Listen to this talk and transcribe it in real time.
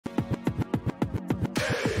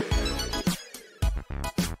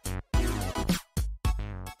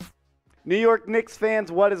New York Knicks fans,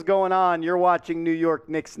 what is going on? You're watching New York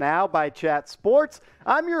Knicks Now by Chat Sports.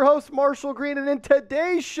 I'm your host, Marshall Green, and in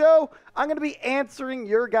today's show, I'm going to be answering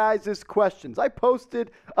your guys' questions. I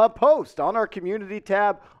posted a post on our community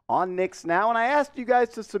tab on Knicks Now, and I asked you guys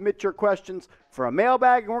to submit your questions for a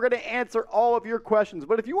mailbag, and we're going to answer all of your questions.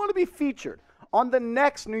 But if you want to be featured on the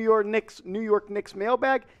next New York Knicks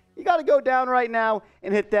mailbag, you got to go down right now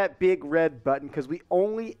and hit that big red button because we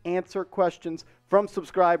only answer questions from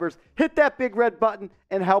subscribers. Hit that big red button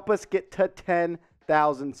and help us get to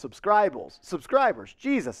 10,000 subscribers.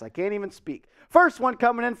 Jesus, I can't even speak. First one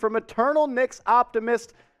coming in from Eternal Knicks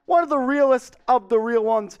Optimist, one of the realest of the real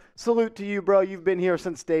ones. Salute to you, bro. You've been here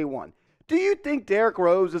since day one. Do you think Derrick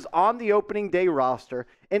Rose is on the opening day roster?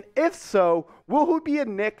 And if so, will he be a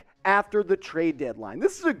Knick after the trade deadline?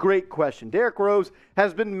 This is a great question. Derrick Rose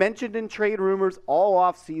has been mentioned in trade rumors all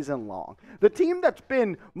offseason long. The team that's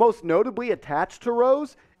been most notably attached to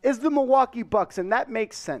Rose is the Milwaukee Bucks, and that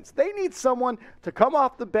makes sense. They need someone to come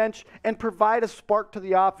off the bench and provide a spark to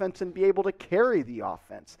the offense and be able to carry the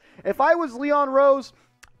offense. If I was Leon Rose,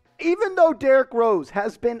 even though Derrick Rose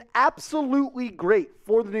has been absolutely great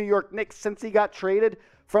for the New York Knicks since he got traded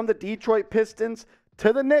from the Detroit Pistons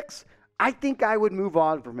to the Knicks, I think I would move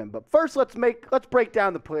on from him. But first, let's break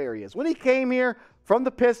down the player he is. When he came here from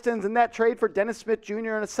the Pistons in that trade for Dennis Smith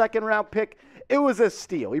Jr. and a second-round pick, it was a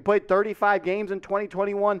steal. He played 35 games in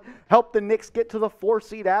 2021, helped the Knicks get to the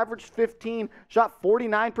 4-seed, averaged 15, shot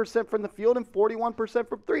 49% from the field and 41%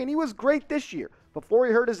 from three. And he was great this year before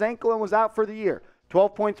he hurt his ankle and was out for the year.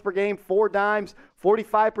 12 points per game, 4 dimes,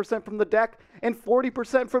 45% from the deck, and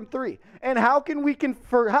 40% from three. And how can we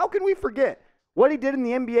forget what he did in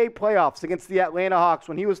the NBA playoffs against the Atlanta Hawks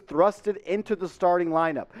when he was thrusted into the starting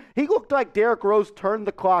lineup? He looked like Derrick Rose turned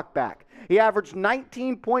the clock back. He averaged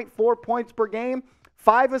 19.4 points per game,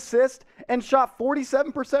 5 assists, and shot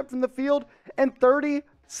 47% from the field and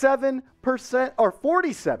 47%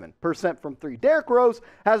 from three. Derrick Rose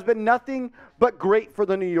has been nothing but great for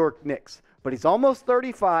the New York Knicks. But he's almost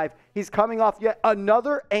 35. He's coming off yet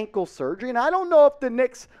another ankle surgery. And I don't know if the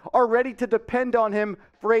Knicks are ready to depend on him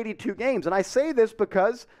for 82 games. And I say this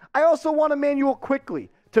because I also want Immanuel Quickley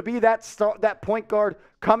to be that point guard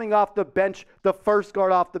coming off the bench, the first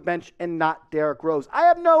guard off the bench, and not Derrick Rose. I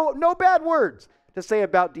have no bad words to say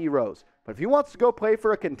about D. Rose. But if he wants to go play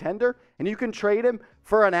for a contender and you can trade him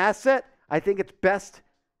for an asset, I think it's best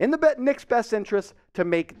in the Knicks' best interest to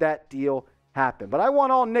make that deal happen. But I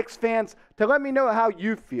want all Knicks fans to let me know how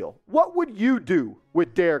you feel. What would you do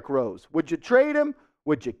with Derrick Rose? Would you trade him?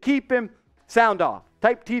 Would you keep him? Sound off.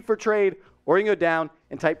 Type T for trade, or you can go down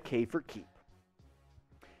and type K for keep.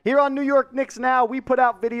 Here on New York Knicks Now, we put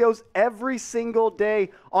out videos every single day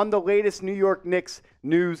on the latest New York Knicks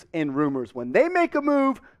news and rumors. When they make a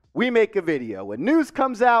move, we make a video. When news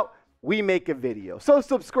comes out, we make a video. So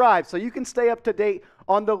subscribe so you can stay up to date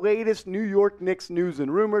on the latest New York Knicks news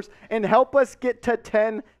and rumors and help us get to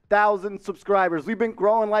 10,000 subscribers. We've been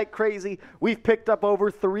growing like crazy. We've picked up over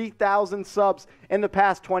 3,000 subs in the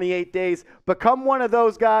past 28 days. Become one of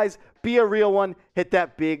those guys. Be a real one. Hit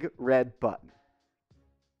that big red button.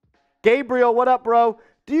 Gabriel, what up, bro?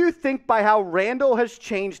 Do you think by how Randle has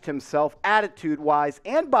changed himself attitude-wise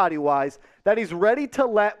and body-wise that he's ready to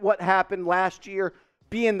let what happened last year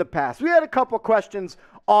be in the past? We had a couple questions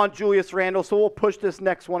on Julius Randle, so we'll push this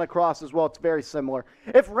next one across as well. It's very similar.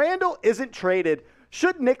 If Randle isn't traded,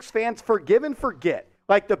 should Knicks fans forgive and forget,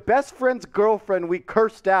 like the best friend's girlfriend we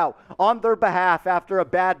cursed out on their behalf after a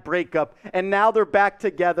bad breakup, and now they're back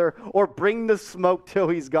together, or bring the smoke till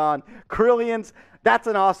he's gone? Krillians, that's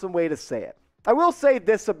an awesome way to say it. I will say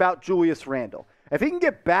this about Julius Randle. If he can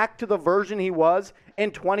get back to the version he was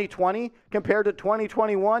in 2020 compared to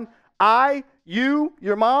 2021, you,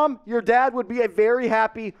 your mom, your dad would be a very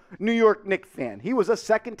happy New York Knicks fan. He was a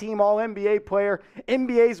second-team All-NBA player,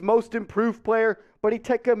 NBA's most improved player, but he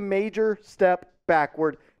took a major step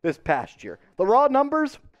backward this past year. The raw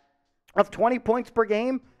numbers of 20 points per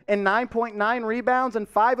game and 9.9 rebounds and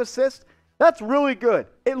 5 assists, that's really good.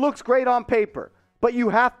 It looks great on paper, but you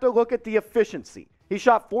have to look at the efficiency. He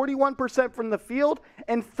shot 41% from the field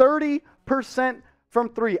and 30% from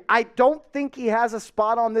three. I don't think he has a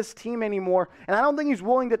spot on this team anymore, and I don't think he's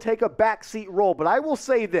willing to take a backseat role. But I will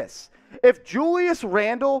say this. If Julius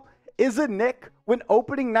Randle is a Knick when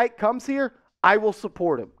opening night comes here, I will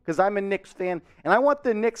support him because I'm a Knicks fan, and I want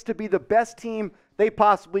the Knicks to be the best team they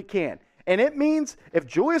possibly can. And it means if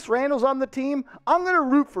Julius Randle's on the team, I'm going to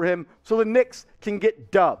root for him so the Knicks can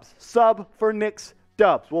get dubs. Sub for Knicks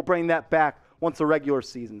dubs. We'll bring that back once the regular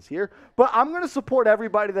season's here. But I'm going to support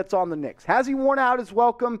everybody that's on the Knicks. Has he worn out his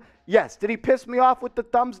welcome? Yes. Did he piss me off with the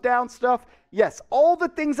thumbs down stuff? Yes. All the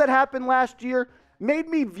things that happened last year made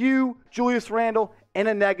me view Julius Randle in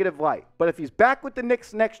a negative light. But if he's back with the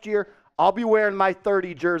Knicks next year, I'll be wearing my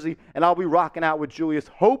 30 jersey, and I'll be rocking out with Julius,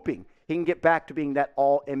 hoping he can get back to being that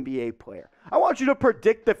all-NBA player. I want you to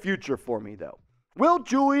predict the future for me, though. Will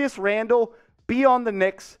Julius Randle be on the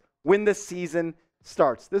Knicks when the season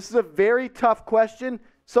starts? This is a very tough question,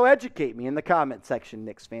 so educate me in the comment section,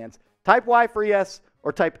 Knicks fans. Type Y for yes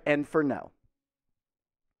or type N for no.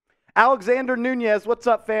 Alexander Nunez, what's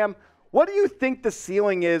up, fam? What do you think the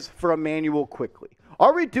ceiling is for Immanuel Quickley?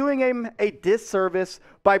 Are we doing him a disservice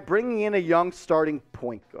by bringing in a young starting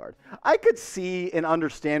point guard? I could see and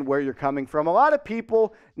understand where you're coming from. A lot of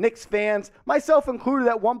people, Knicks fans, myself included,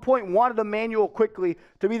 at one point wanted Immanuel Quickley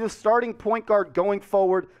to be the starting point guard going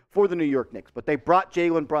forward for the New York Knicks, but they brought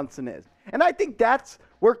Jalen Brunson in. And I think that's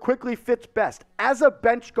where Quickley fits best. As a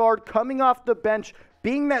bench guard, coming off the bench,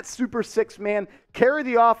 being that super six man, carry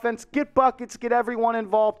the offense, get buckets, get everyone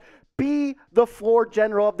involved, be the floor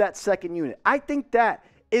general of that second unit. I think that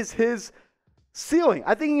is his ceiling.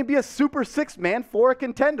 I think he can be a super six man for a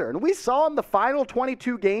contender. And we saw in the final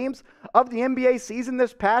 22 games of the NBA season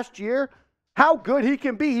this past year how good he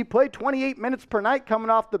can be. He played 28 minutes per night coming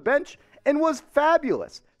off the bench and was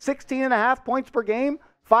fabulous. 16.5 points per game,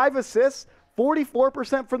 5 assists,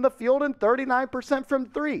 44% from the field, and 39% from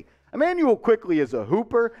three. Immanuel Quickley is a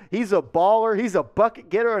hooper. He's a baller. He's a bucket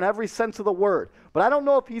getter in every sense of the word. But I don't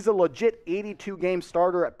know if he's a legit 82-game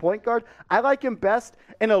starter at point guard. I like him best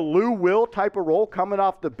in a Lou Will type of role coming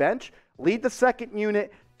off the bench. Lead the second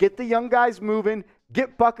unit. Get the young guys moving.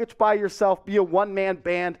 Get buckets by yourself. Be a one-man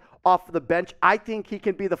band off of the bench. I think he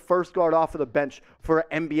can be the first guard off of the bench for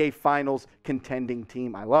an NBA Finals contending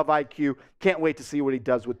team. I love IQ. Can't wait to see what he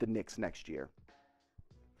does with the Knicks next year.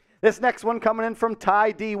 This next one coming in from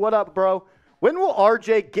Ty D. What up, bro? When will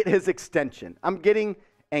RJ get his extension? I'm getting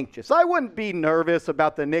anxious. I wouldn't be nervous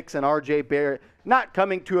about the Knicks and RJ Barrett not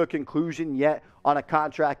coming to a conclusion yet on a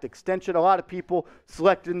contract extension. A lot of people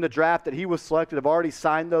selected in the draft that he was selected have already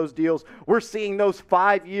signed those deals. We're seeing those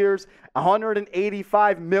 5 years,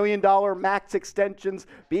 $185 million max extensions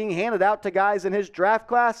being handed out to guys in his draft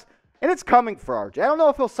class. And it's coming for RJ. I don't know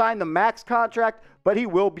if he'll sign the max contract, but he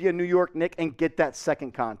will be a New York Knick and get that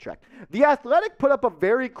second contract. The Athletic put up a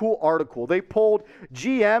very cool article. They polled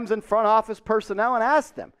GMs and front office personnel and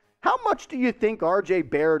asked them, how much do you think RJ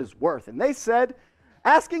Barrett is worth? And they said,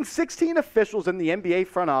 asking 16 officials in the NBA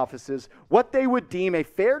front offices what they would deem a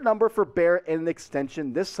fair number for Barrett in an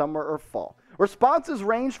extension this summer or fall. Responses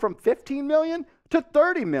ranged from $15 million to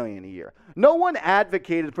 $30 million a year. No one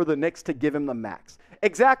advocated for the Knicks to give him the max.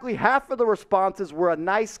 Exactly half of the responses were a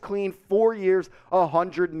nice, clean 4 years,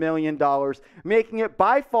 $100 million, making it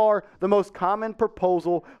by far the most common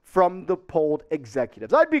proposal from the polled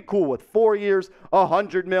executives. I'd be cool with 4 years,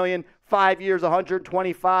 $100 million, 5 years,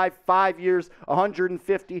 $125, 5 years,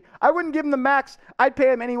 $150. I wouldn't give him the max. I'd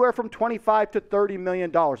pay him anywhere from $25 to $30 million.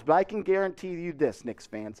 But I can guarantee you this, Knicks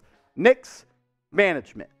fans. Knicks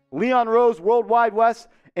management, Leon Rose, Worldwide West,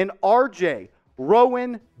 and RJ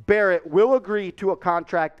Rowan Barrett will agree to a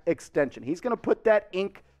contract extension. He's going to put that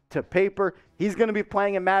ink to paper. He's going to be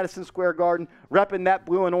playing in Madison Square Garden, repping that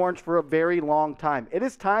blue and orange for a very long time. It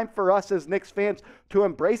is time for us as Knicks fans to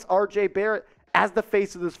embrace RJ Barrett as the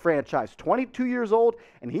face of this franchise. 22 years old,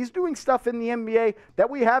 and he's doing stuff in the NBA that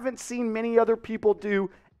we haven't seen many other people do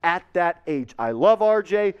at that age. I love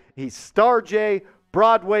RJ. He's Star J,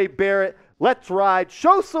 Broadway Barrett. Let's ride.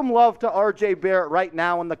 Show some love to RJ Barrett right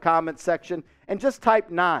now in the comment section and just type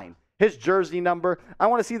 9, his jersey number. I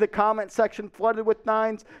want to see the comment section flooded with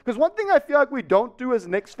 9s, because one thing I feel like we don't do as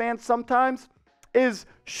Knicks fans sometimes is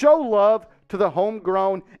show love to the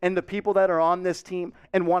homegrown and the people that are on this team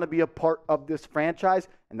and want to be a part of this franchise,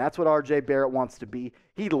 and that's what RJ Barrett wants to be.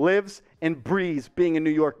 He lives and breathes being a New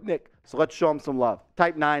York Knick, so let's show him some love.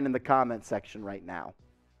 Type 9 in the comment section right now.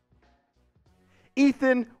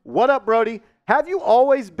 Ethan, what up, Brody? Have you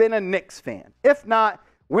always been a Knicks fan? If not,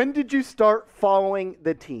 when did you start following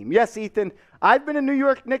the team? Yes, Ethan, I've been a New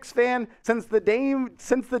York Knicks fan since the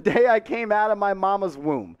day I came out of my mama's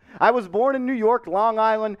womb. I was born in New York, Long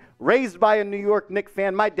Island, raised by a New York Knicks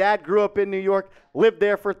fan. My dad grew up in New York, lived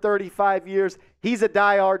there for 35 years. He's a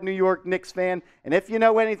diehard New York Knicks fan. And if you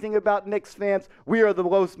know anything about Knicks fans, we are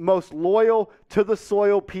the most loyal to the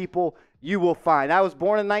soil people you will find. I was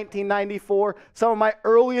born in 1994. Some of my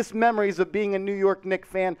earliest memories of being a New York Knicks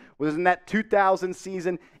fan was in that 2000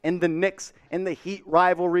 season in the Knicks and the Heat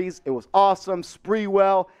rivalries. It was awesome.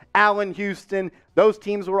 Sprewell, Allen Houston, those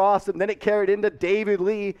teams were awesome. Then it carried into David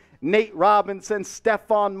Lee, Nate Robinson,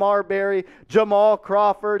 Stephon Marbury, Jamal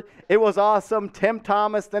Crawford. It was awesome. Tim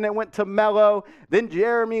Thomas, then it went to Melo, then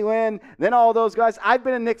Jeremy Lin, then all those guys. I've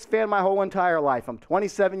been a Knicks fan my whole entire life. I'm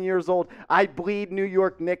 27 years old. I bleed New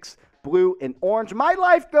York Knicks blue and orange. My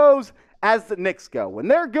life goes as the Knicks go. When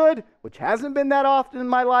they're good, which hasn't been that often in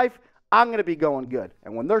my life, I'm going to be going good.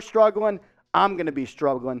 And when they're struggling, I'm going to be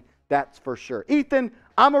struggling. That's for sure. Ethan,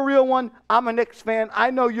 I'm a real one. I'm a Knicks fan.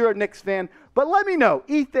 I know you're a Knicks fan. But let me know,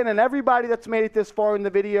 Ethan and everybody that's made it this far in the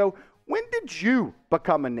video, when did you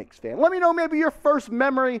become a Knicks fan? Let me know maybe your first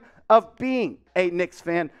memory of being a Knicks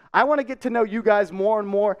fan. I want to get to know you guys more and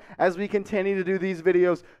more as we continue to do these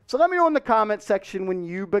videos. So let me know in the comment section when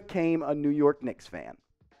you became a New York Knicks fan.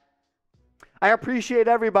 I appreciate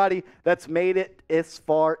everybody that's made it this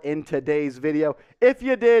far in today's video. If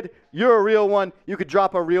you did, you're a real one. You could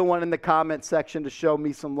drop a real one in the comment section to show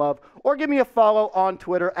me some love. Or give me a follow on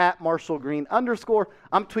Twitter at @MarshallGreen_.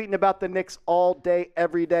 I'm tweeting about the Knicks all day,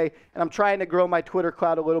 every day. And I'm trying to grow my Twitter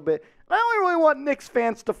clout a little bit. I only really want Knicks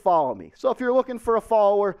fans to follow me. So if you're looking for a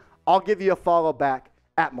follower, I'll give you a follow back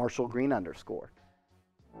at @MarshallGreen_.